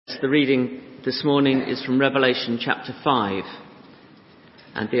The reading this morning is from Revelation chapter 5,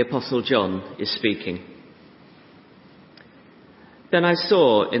 and the Apostle John is speaking. Then I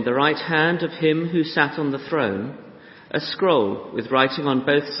saw in the right hand of him who sat on the throne a scroll with writing on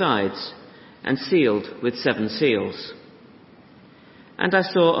both sides and sealed with 7 seals. And I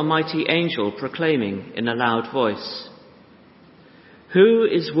saw a mighty angel proclaiming in a loud voice, "Who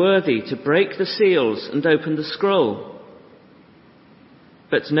is worthy to break the seals and open the scroll?"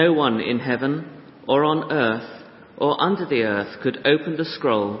 But no one in heaven or on earth or under the earth could open the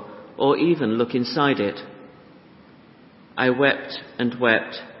scroll or even look inside it. I wept and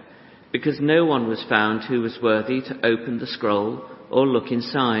wept because no one was found who was worthy to open the scroll or look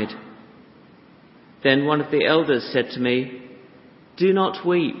inside. Then one of the elders said to me, "Do not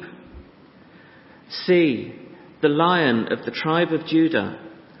weep. See, the Lion of the tribe of Judah,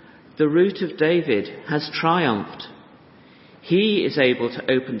 the Root of David, has triumphed. He is able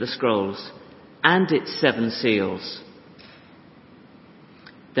to open the scrolls and its 7 seals."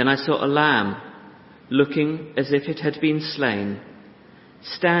 Then I saw a lamb, looking as if it had been slain,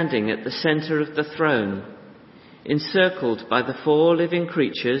 standing at the centre of the throne, encircled by the 4 living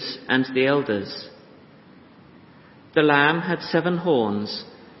creatures and the elders. The lamb had 7 horns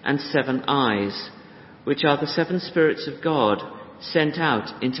and 7 eyes, which are the 7 spirits of God sent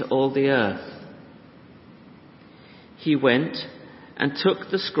out into all the earth. He went and took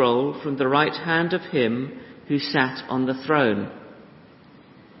the scroll from the right hand of him who sat on the throne.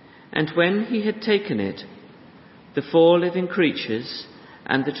 And when he had taken it, the 4 living creatures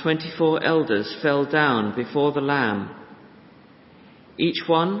and the 24 elders fell down before the Lamb. Each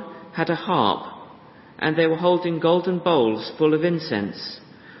one had a harp, and they were holding golden bowls full of incense,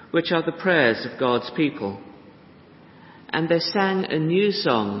 which are the prayers of God's people. And they sang a new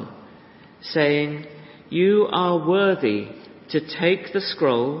song, saying, "You are worthy to take the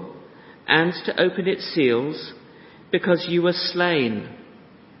scroll and to open its seals, because you were slain.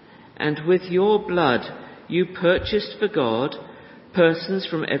 And with your blood you purchased for God persons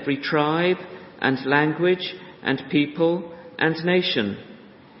from every tribe and language and people and nation.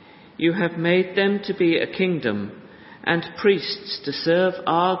 You have made them to be a kingdom and priests to serve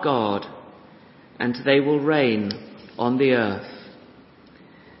our God, and they will reign on the earth."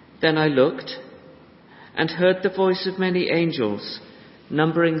 Then I looked and heard the voice of many angels,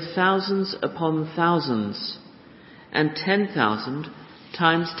 numbering thousands upon thousands, and 10,000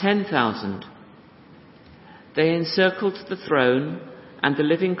 times 10,000. They encircled the throne and the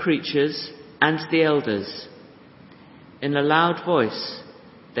living creatures and the elders. In a loud voice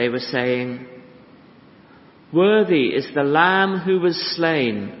they were saying, "Worthy is the Lamb who was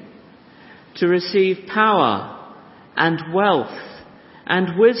slain to receive power and wealth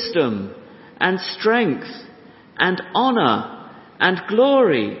and wisdom and strength and honour and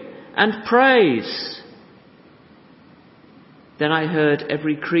glory and praise." Then I heard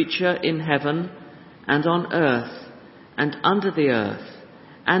every creature in heaven and on earth and under the earth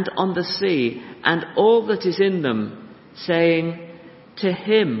and on the sea and all that is in them, saying, "To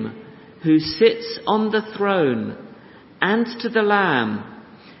him who sits on the throne and to the Lamb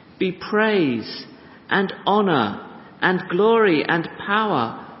be praise and honour and glory and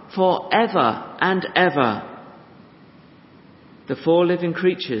power forever and ever." The 4 living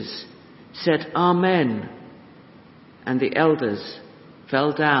creatures said, "Amen," and the elders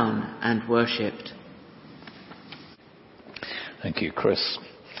fell down and worshipped. Thank you, Chris.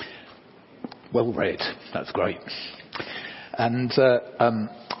 Well read. That's great. And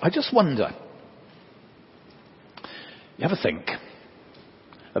I just wonder, you ever think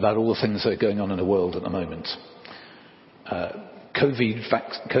about all the things that are going on in the world at the moment?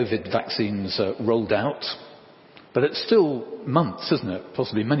 COVID vaccines rolled out, but it's still months, isn't it?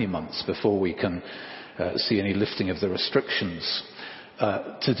 Possibly many months before we can see any lifting of the restrictions.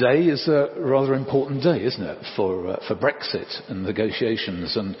 Today is a rather important day, isn't it, for Brexit and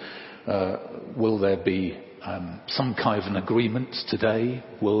negotiations, and will there be some kind of an agreement today?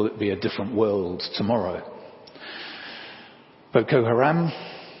 Will it be a different world tomorrow? Boko Haram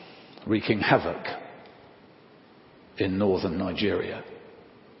wreaking havoc in northern Nigeria.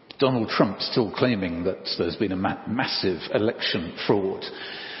 Donald Trump still claiming that there's been a massive election fraud.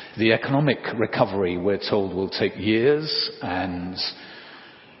 The economic recovery, we're told, will take years, and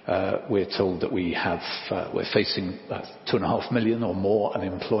we're told that we're facing 2.5 million or more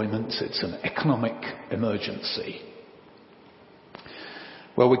unemployment. It's an economic emergency.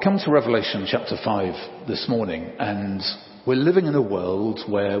 Well, we come to Revelation chapter 5 this morning, and we're living in a world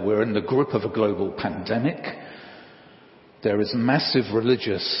where we're in the grip of a global pandemic. There is massive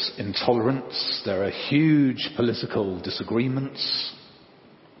religious intolerance. There are huge political disagreements.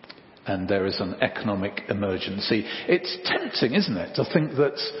 and there is an economic emergency. It's tempting, isn't it, to think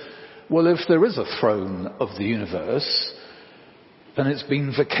that, well, if there is a throne of the universe, then it's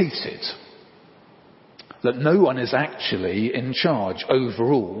been vacated. That no one is actually in charge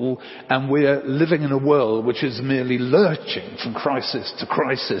overall, and we're living in a world which is merely lurching from crisis to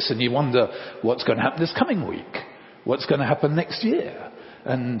crisis, and you wonder what's going to happen this coming week, what's going to happen next year,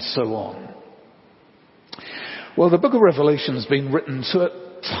 and so on. Well, the book of Revelation has been written to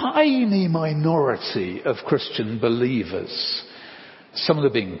a tiny minority of Christian believers. Some of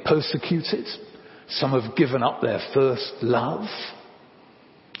them being persecuted, some have given up their first love,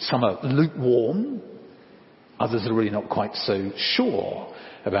 some are lukewarm, others are really not quite so sure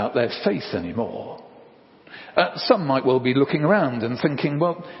about their faith anymore. Some might well be looking around and thinking,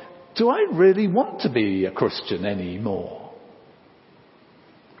 well, do I really want to be a Christian anymore?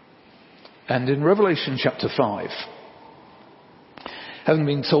 And in Revelation chapter 5, having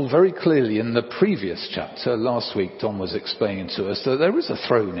been told very clearly in the previous chapter, last week Don was explaining to us that there is a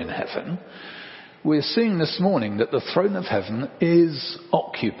throne in heaven, we're seeing this morning that the throne of heaven is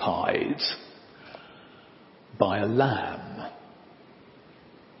occupied by a lamb.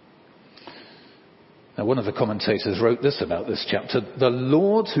 Now, one of the commentators wrote this about this chapter: the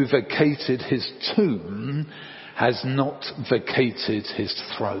Lord who vacated his tomb has not vacated his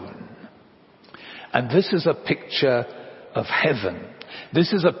throne. And this is a picture of heaven.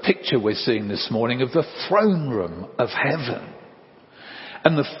 This is a picture we're seeing this morning of the throne room of heaven.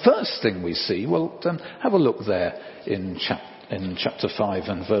 And the first thing we see, well, have a look there in chapter 5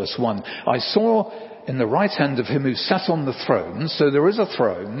 and verse 1. I saw in the right hand of him who sat on the throne, so there is a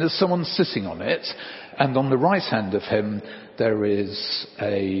throne, there's someone sitting on it, and on the right hand of him there is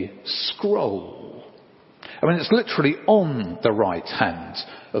a scroll. I mean, it's literally on the right hand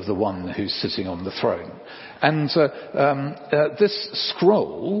of the one who's sitting on the throne. And this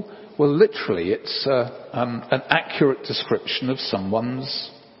scroll, well, literally, it's an accurate description of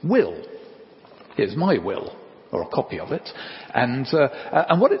someone's will. Here's my will, or a copy of it. And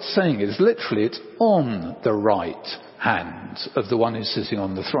what it's saying is, literally, it's on the right hand of the one who's sitting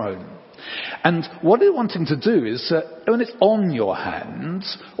on the throne. And what it's wanting to do is, when it's on your hand,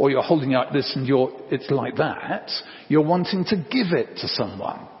 or you're holding out this and it's like that, you're wanting to give it to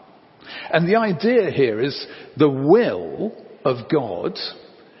someone. And the idea here is the will of God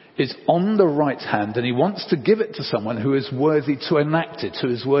is on the right hand, and he wants to give it to someone who is worthy to enact it, who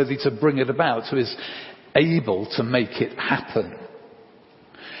is worthy to bring it about, who is able to make it happen.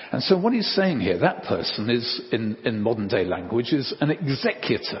 And so what he's saying here, that person is, in modern day language, is an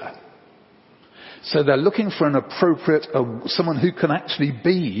executor. So they're looking for an appropriate, someone who can actually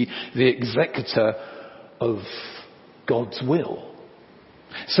be the executor of God's will.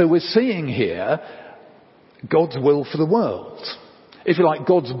 So we're seeing here God's will for the world. If you like,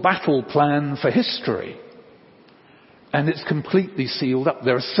 God's battle plan for history. And it's completely sealed up.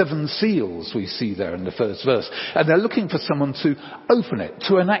 There are 7 seals we see there in the first verse. And they're looking for someone to open it,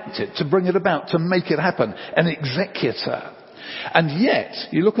 to enact it, to bring it about, to make it happen. An executor. And yet,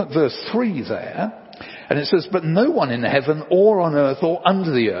 you look at verse 3 there, and it says, but no one in heaven or on earth or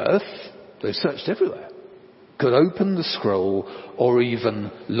under the earth, they've searched everywhere, could open the scroll or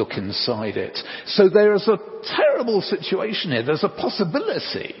even look inside it. So there is a terrible situation here. There's a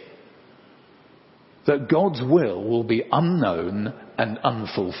possibility that God's will be unknown and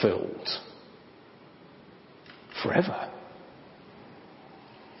unfulfilled forever.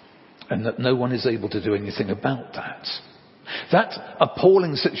 And that no one is able to do anything about that. That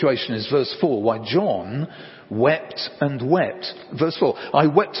appalling situation is verse 4, why John wept and wept. Verse 4, I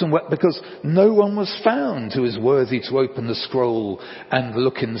wept and wept because no one was found who is worthy to open the scroll and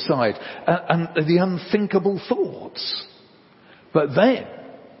look inside. And the unthinkable thoughts. But then,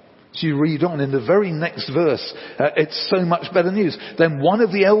 as you read on in the very next verse, it's so much better news. Then one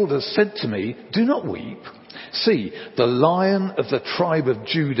of the elders said to me, do not weep. See, the Lion of the tribe of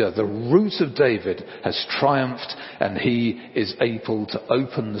Judah, the Root of David, has triumphed, and he is able to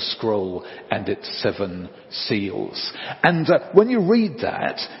open the scroll and its 7 seals. And when you read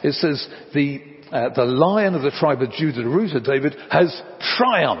that, it says the Lion of the tribe of Judah, the Root of David, has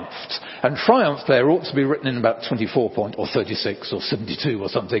triumphed. And triumph there ought to be written in about 24 point, or 36 or 72 or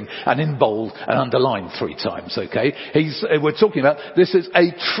something, and in bold and underlined 3 times, okay? We're talking about, this is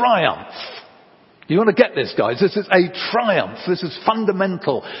a triumph. You want to get this, guys. This is a triumph. This is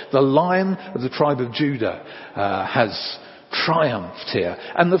fundamental. The Lion of the tribe of Judah has triumphed here.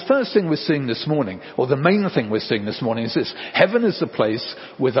 And the first thing we're seeing this morning, or the main thing we're seeing this morning, is this. Heaven is the place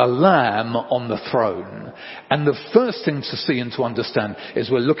with a lamb on the throne. And the first thing to see and to understand is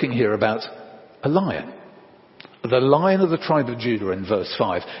we're looking here about a lion. The Lion of the tribe of Judah in verse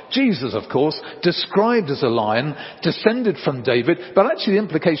 5. Jesus, of course, described as a lion, descended from David, but actually the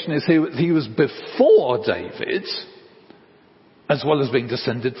implication is he was before David, as well as being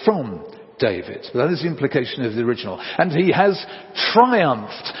descended from David. That is the implication of the original. And he has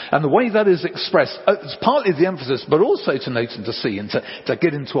triumphed. And the way that is expressed, it's partly the emphasis, but also to note and to see and to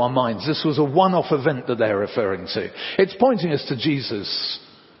get into our minds. This was a one-off event that they're referring to. It's pointing us to Jesus'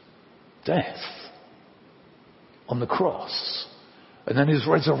 death on the cross, and then his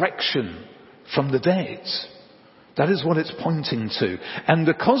resurrection from the dead. That is what it's pointing to. And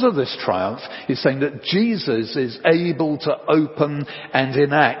because of this triumph, he's saying that Jesus is able to open and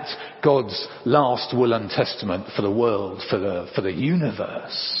enact God's last will and testament for the world, for the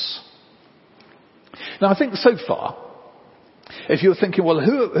universe. Now, I think so far, if you're thinking, well,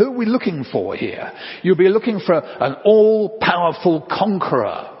 who are we looking for here? You'll be looking for an all-powerful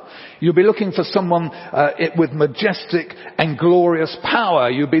conqueror. You'll be looking for someone with majestic and glorious power.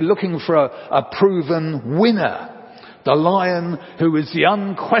 You'll be looking for a proven winner. The Lion who is the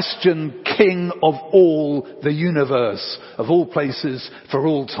unquestioned king of all the universe, of all places, for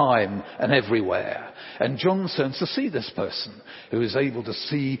all time and everywhere. And John turns to see this person who is able to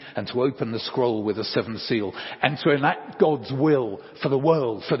see and to open the scroll with the seventh seal and to enact God's will for the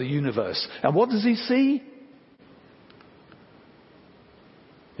world, for the universe. And what does he see?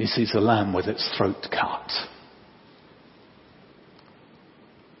 He sees a lamb with its throat cut.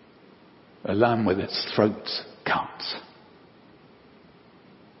 A lamb with its throat cut.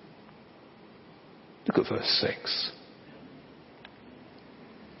 Look at verse 6.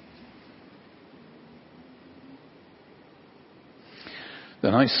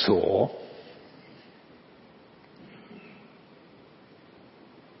 Then I saw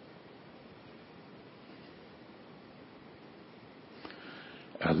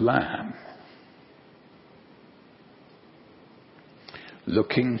a lamb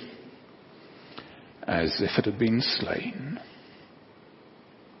looking as if it had been slain,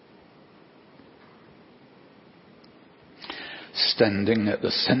 standing at the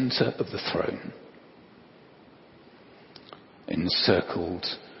center of the throne, encircled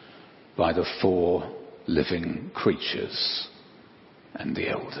by the 4 living creatures and the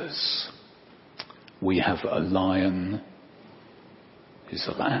elders. We have a lion who's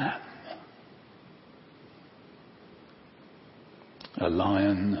a lamb. A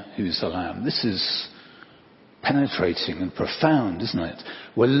lion who's a lamb. This is penetrating and profound, isn't it?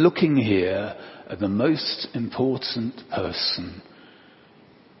 We're looking here at the most important person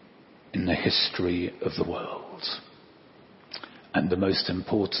in the history of the world, and the most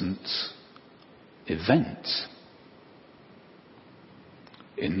important event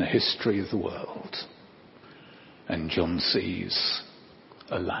in the history of the world. And John sees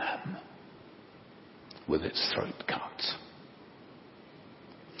a lamb with its throat cut.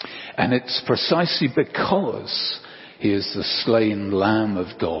 And it's precisely because he is the slain Lamb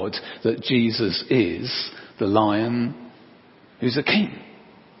of God that Jesus is the Lion who's a king.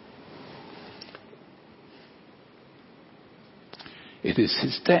 It is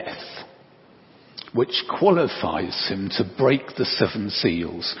his death which qualifies him to break the 7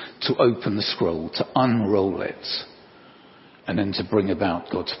 seals, to open the scroll, to unroll it, and then to bring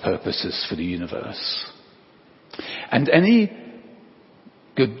about God's purposes for the universe. And any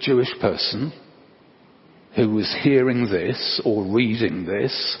good Jewish person who was hearing this or reading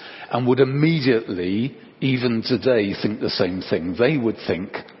this and would immediately, even today, think the same thing, they would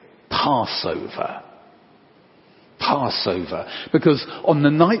think Passover. Passover. Because on the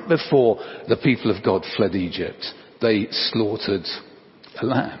night before the people of God fled Egypt, they slaughtered a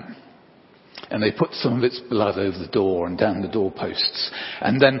lamb. And they put some of its blood over the door and down the doorposts.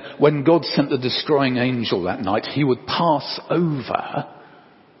 And then when God sent the destroying angel that night, he would pass over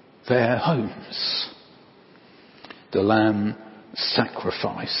their homes. The lamb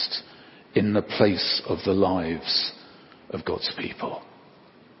sacrificed in the place of the lives of God's people.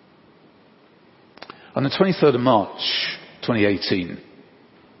 On the 23rd of March 2018,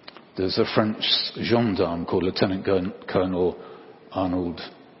 there's a French gendarme called Lieutenant Colonel Arnaud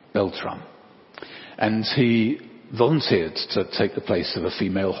Beltrame. And he volunteered to take the place of a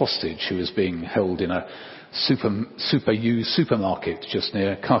female hostage who was being held in a Super U supermarket just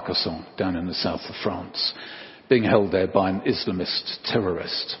near Carcassonne, down in the south of France, being held there by an Islamist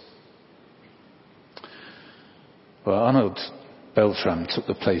terrorist. Well, Arnaud Beltrame took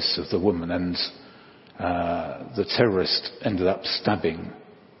the place of the woman, and the terrorist ended up stabbing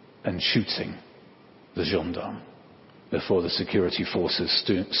and shooting the gendarme before the security forces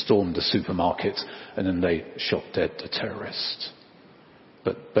stormed the supermarket, and then they shot dead the terrorist.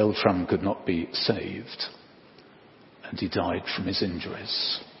 But Beltrame could not be saved. and he died from his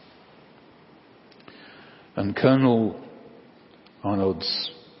injuries. And Colonel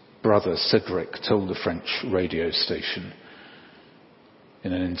Arnaud's brother Cedric told the French radio station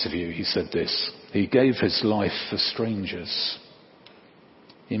in an interview, he said this: he gave his life for strangers.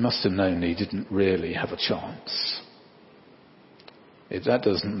 He must have known he didn't really have a chance. If that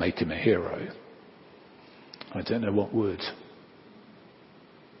doesn't make him a hero, I don't know what would.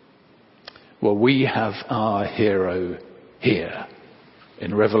 Well, we have our hero here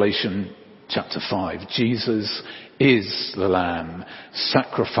in Revelation chapter 5. Jesus is the Lamb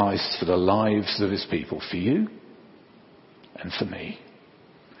sacrificed for the lives of his people, for you and for me.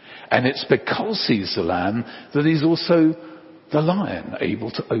 And it's because he's the Lamb that he's also the Lion,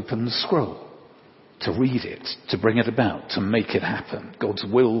 able to open the scroll, to read it, to bring it about, to make it happen. God's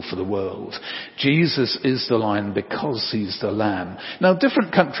will for the world. Jesus is the Lion because he's the Lamb. Now,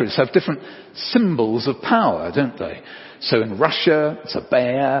 different countries have different symbols of power, don't they? So in Russia, it's a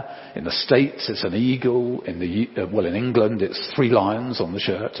bear. In the States, it's an eagle. In England, it's 3 lions on the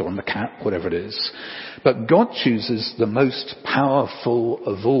shirt or on the cap, whatever it is. But God chooses the most powerful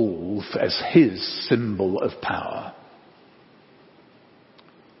of all as his symbol of power.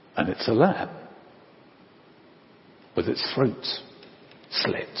 And it's a lamb with its throat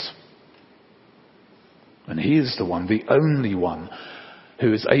slit. And he is the one, the only one,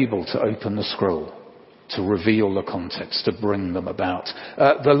 who is able to open the scroll, to reveal the context, to bring them about.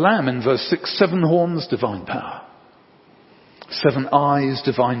 The lamb in verse 6, 7 horns, divine power. 7 eyes,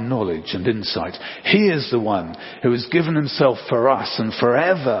 divine knowledge and insight. He is the one who has given himself for us and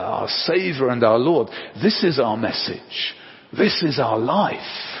forever, our Saviour and our Lord. This is our message. This is our life.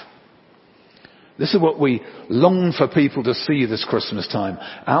 This is what we long for people to see this Christmas time.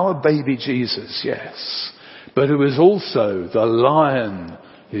 Our baby Jesus, yes, but who is also the Lion,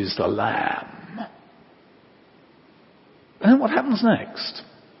 who's the Lamb. And then what happens next?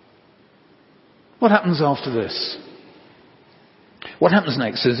 What happens after this? What happens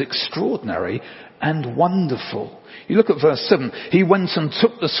next is extraordinary and wonderful. You look at verse 7. He went and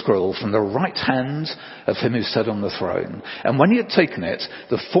took the scroll from the right hand of him who sat on the throne. And when he had taken it,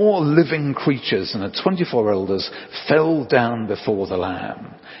 the 4 living creatures and the 24 elders fell down before the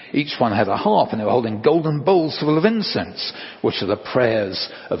Lamb. Each one had a harp, and they were holding golden bowls full of incense, which are the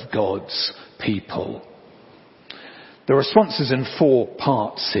prayers of God's people. The response is in 4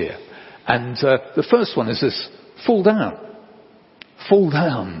 parts here. And the first one is this: fall down. Fall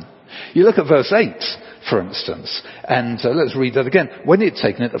down. You look at verse 8, for instance, and let's read that again. When he had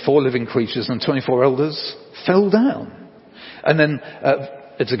taken it, the 4 living creatures and 24 elders fell down. And then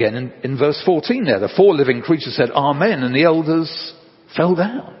it's again in verse 14 there. The 4 living creatures said, Amen, and the elders fell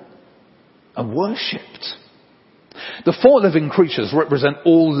down and worshipped. The 4 living creatures represent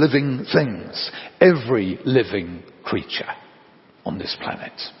all living things, every living creature on this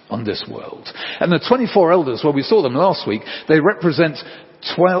planet, on this world. And the 24 elders, well, we saw them last week, they represent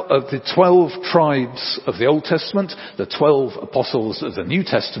 12 of the 12 tribes of the Old Testament, the 12 apostles of the New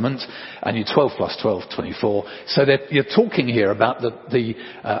Testament, and you 12 plus 12, 24. So that you're talking here about the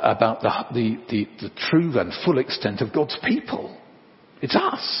true and full extent of God's people. It's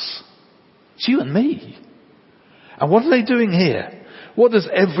us. It's you and me. And what are they doing here? What does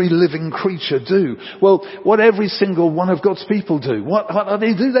every living creature do? Well, what every single one of God's people do. What do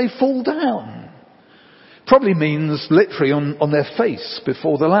they do? They fall down. Probably means literally on their face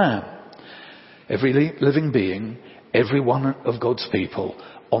before the Lamb. Every living being, every one of God's people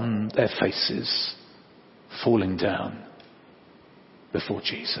on their faces, falling down before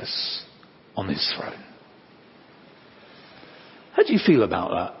Jesus on his throne. How do you feel about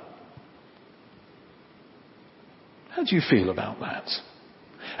that? How do you feel about that?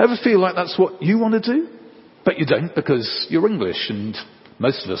 Ever feel like that's what you want to do? But you don't, because you're English and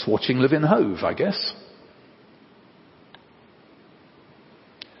most of us watching live in Hove, I guess.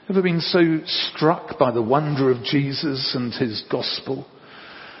 Ever been so struck by the wonder of Jesus and his gospel,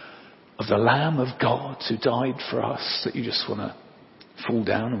 of the Lamb of God who died for us, that you just want to fall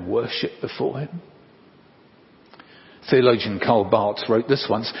down and worship before him? Theologian Karl Barth wrote this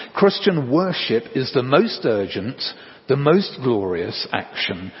once: Christian worship is the most urgent, the most glorious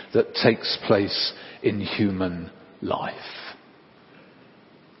action that takes place in human life.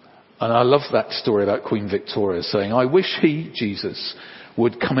 And I love that story about Queen Victoria saying, I wish he, Jesus,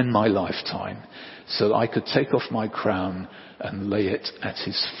 would come in my lifetime so that I could take off my crown and lay it at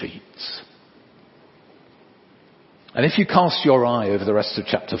his feet. And if you cast your eye over the rest of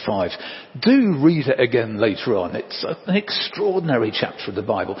chapter 5, do read it again later on. It's an extraordinary chapter of the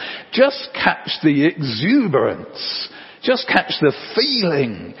Bible. Just catch the exuberance Just catch the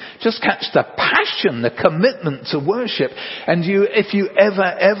feeling. Just catch the passion, the commitment to worship. And if you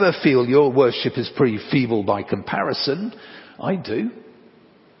ever feel your worship is pretty feeble by comparison, I do.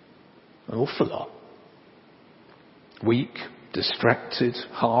 An awful lot. Weak, distracted,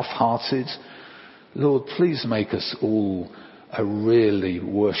 half-hearted. Lord, please make us all a really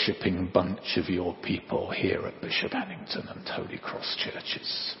worshipping bunch of your people here at Bishop Annington and Holy Cross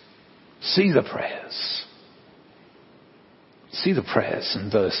churches. See the prayers. See the prayers in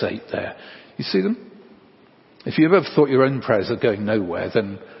verse 8 there. You see them? If you've ever thought your own prayers are going nowhere,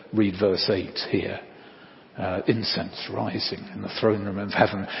 then read verse 8 here. Incense rising in the throne room of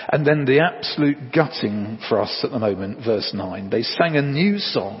heaven. And then the absolute gutting for us at the moment, verse 9. They sang a new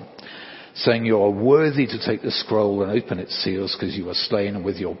song, saying, you are worthy to take the scroll and open its seals, because you were slain, and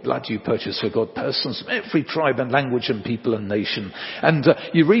with your blood you purchased for God persons from every tribe and language and people and nation. And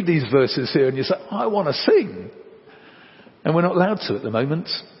you read these verses here and you say, I want to sing. And we're not allowed to at the moment.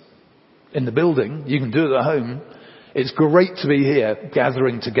 In the building, you can do it at home. It's great to be here,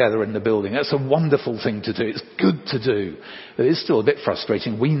 gathering together in the building. That's a wonderful thing to do. It's good to do. It is still a bit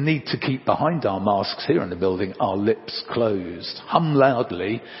frustrating. We need to keep behind our masks here in the building, our lips closed. Hum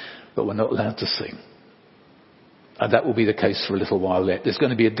loudly, but we're not allowed to sing. And that will be the case for a little while yet. There's going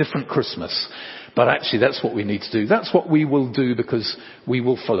to be a different Christmas. But actually, that's what we need to do. That's what we will do, because we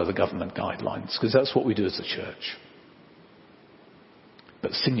will follow the government guidelines, because that's what we do as a church.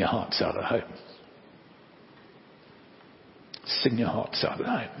 But sing your hearts out at home. Sing your hearts out at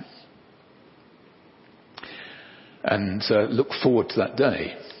home. And look forward to that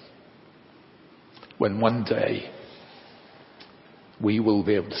day when one day we will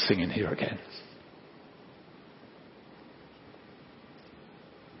be able to sing in here again.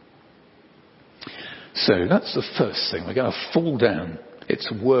 So that's the first thing. We're going to fall down.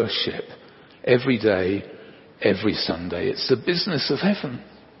 It's worship every day, every Sunday. It's the business of heaven.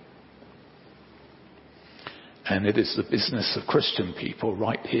 And it is the business of Christian people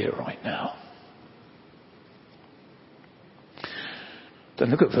right here, right now. Then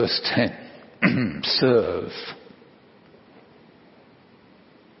look at verse 10. Serve.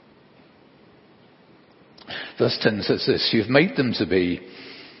 Verse 10 says this, you've made them to be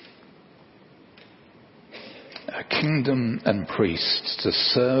a kingdom and priests to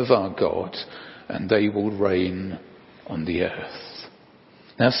serve our God, and they will reign on the earth.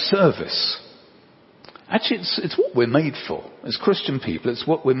 Now, service. Actually, it's what we're made for. As Christian people, it's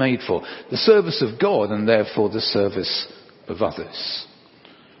what we're made for. The service of God, and therefore the service of others.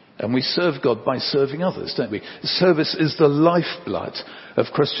 And we serve God by serving others, don't we? Service is the lifeblood of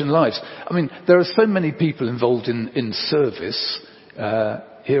Christian lives. I mean, there are so many people involved in service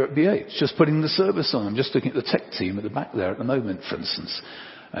here at BH. Just putting the service on. I'm just looking at the tech team at the back there at the moment, for instance.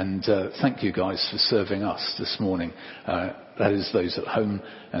 And thank you guys for serving us this morning. That is those at home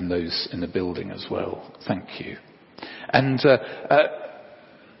and those in the building as well. Thank you. And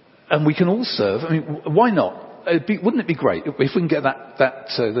we can all serve. I mean, why not? Wouldn't it be great if we can get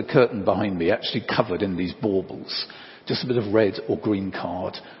the curtain behind me actually covered in these baubles? Just a bit of red or green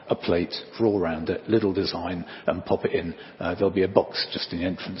card, a plate, draw around it, little design, and pop it in. There'll be a box just in the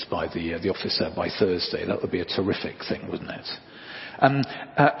entrance by the office there by Thursday. That would be a terrific thing, wouldn't it?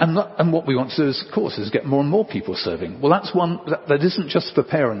 And what we want to do, is, of course, is get more and more people serving. Well, that's one that isn't just for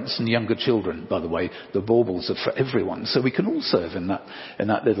parents and younger children, by the way. The baubles are for everyone, so we can all serve in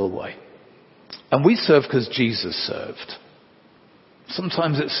that little way. And we serve because Jesus served.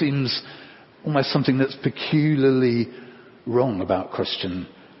 Sometimes it seems almost something that's peculiarly wrong about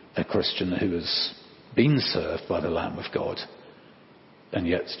a Christian who has been served by the Lamb of God, and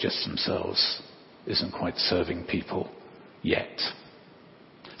yet just themselves isn't quite serving people yet.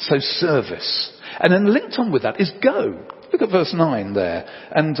 So service. And then linked on with that is go. Look at verse 9 there.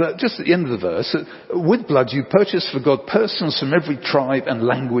 And just at the end of the verse, with blood you purchased for God persons from every tribe and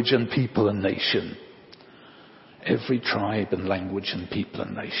language and people and nation. Every tribe and language and people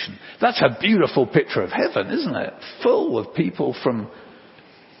and nation. That's a beautiful picture of heaven, isn't it? Full of people from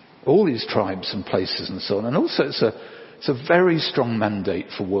all these tribes and places and so on. And also it's a very strong mandate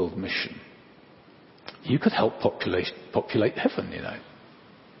for world mission. You could help populate heaven, you know.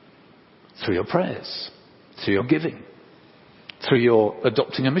 Through your prayers, through your giving, through your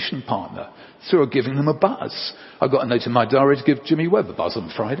adopting a mission partner, through giving them a buzz. I've got a note in my diary to give Jimmy Webb a buzz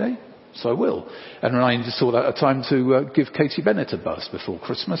on Friday, so I will. And I need to sort out a time to give Katie Bennett a buzz before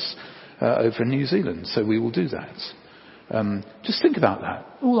Christmas over in New Zealand, so we will do that. Just think about that.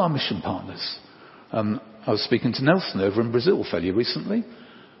 All our mission partners. I was speaking to Nelson over in Brazil fairly recently.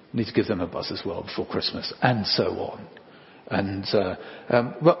 Need to give them a buzz as well before Christmas, and so on. And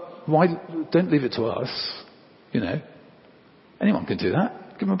but why don't leave it to us? You know, Anyone can do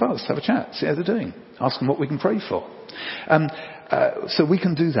that. Give them a buzz, have a chat, see how they're doing. Ask them what we can pray for. So we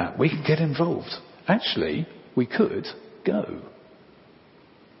can do that. We can get involved. Actually, we could go.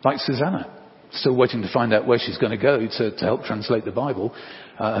 Like Susanna. Still waiting to find out where she's going to go to help translate the Bible.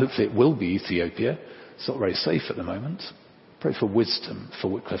 Hopefully it will be Ethiopia. It's not very safe at the moment. Pray for wisdom for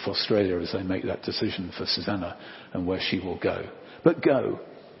Wycliffe Australia as they make that decision for Susanna and where she will go. But go.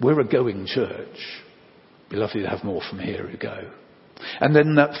 We're a going church. It'd be lovely to have more from here who go. And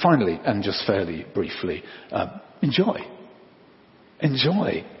then finally, and just fairly briefly, enjoy.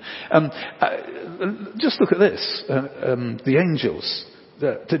 Enjoy. Just look at this. The angels.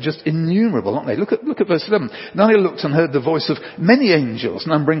 They're just innumerable, aren't they? Look at verse 11. And I looked and heard the voice of many angels,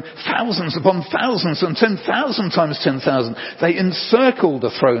 numbering thousands upon thousands and 10,000 times 10,000. They encircled the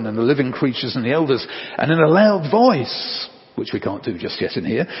throne and the living creatures and the elders. And in a loud voice, which we can't do just yet in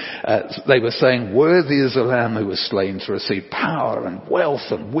here, they were saying, worthy is the Lamb who was slain to receive power and wealth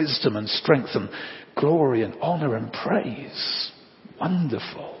and wisdom and strength and glory and honour and praise.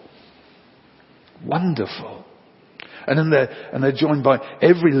 Wonderful. Wonderful. And they're joined by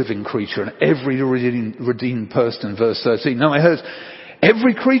every living creature and every redeemed person in verse 13. Now I heard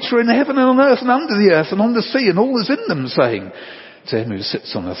every creature in heaven and on earth and under the earth and on the sea and all that's in them saying, to him who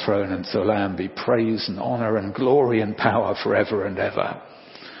sits on the throne and to the Lamb be praise and honour and glory and power forever and ever.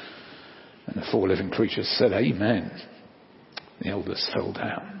 And the four living creatures said, Amen. The elders fell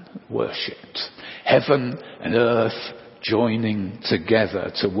down, worshipped. Heaven and earth joining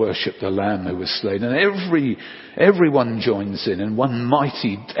together to worship the Lamb who was slain. And everyone joins in one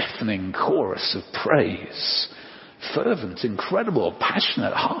mighty, deafening chorus of praise. Fervent, incredible,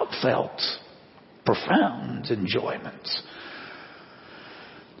 passionate, heartfelt, profound enjoyment.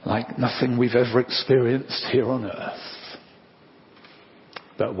 Like nothing we've ever experienced here on earth.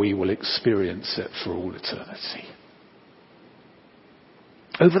 But we will experience it for all eternity.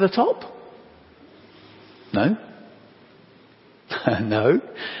 Over the top? No? No,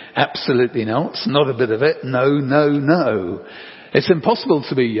 absolutely not. Not a bit of it. No. It's impossible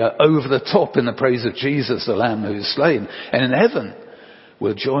to be over the top in the praise of Jesus, the Lamb who is slain. And in heaven,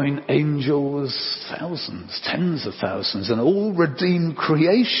 we'll join angels, thousands, tens of thousands, and all redeemed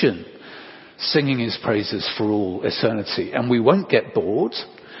creation singing his praises for all eternity. And we won't get bored,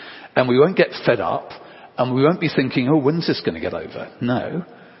 and we won't get fed up, and we won't be thinking, oh, when's this going to get over? No.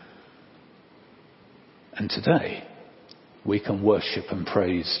 And today, we can worship and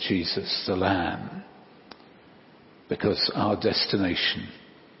praise Jesus, the Lamb, because our destination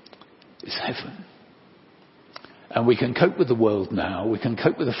is heaven. And we can cope with the world now. We can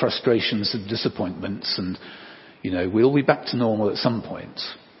cope with the frustrations and disappointments. And, we'll be back to normal at some point.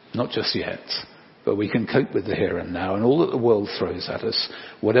 Not just yet. But we can cope with the here and now and all that the world throws at us.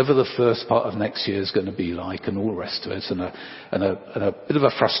 Whatever the first part of next year is going to be like and all the rest of it. And a bit of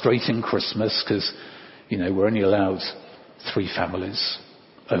a frustrating Christmas because, we're only allowed 3 families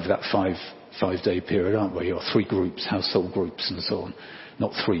over that five-day period, aren't we? Or 3 groups, household groups and so on.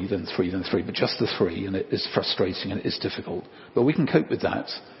 Not 3, then 3, then 3, but just the 3. And it is frustrating and it is difficult. But we can cope with that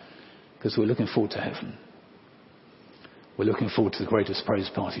because we're looking forward to heaven. We're looking forward to the greatest praise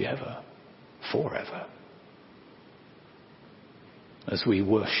party ever. Forever. As we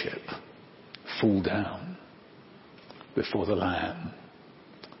worship, fall down before the Lamb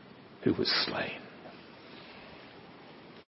who was slain.